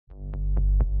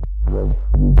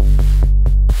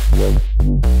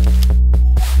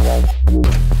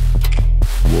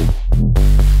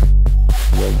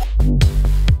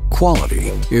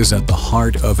Quality is at the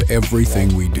heart of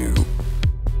everything we do.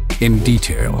 In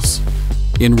details,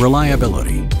 in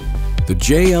reliability, the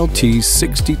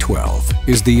JLT6012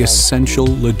 is the essential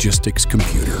logistics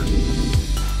computer.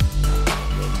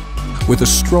 With a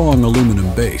strong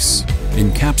aluminum base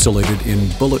encapsulated in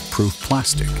bulletproof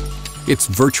plastic, it's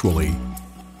virtually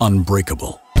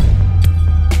unbreakable.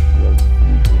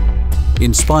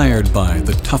 Inspired by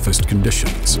the toughest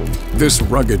conditions, this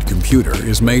rugged computer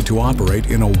is made to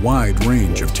operate in a wide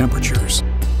range of temperatures.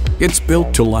 It's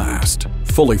built to last,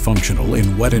 fully functional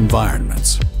in wet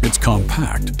environments. It's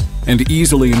compact and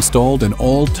easily installed in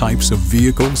all types of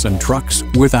vehicles and trucks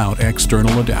without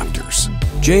external adapters.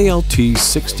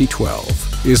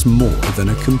 JLT6012 is more than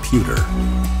a computer.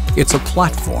 It's a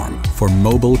platform for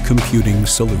mobile computing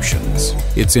solutions.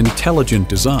 Its intelligent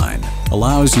design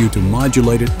allows you to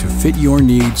modulate it to fit your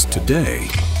needs today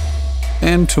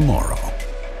and tomorrow.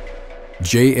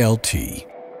 JLT.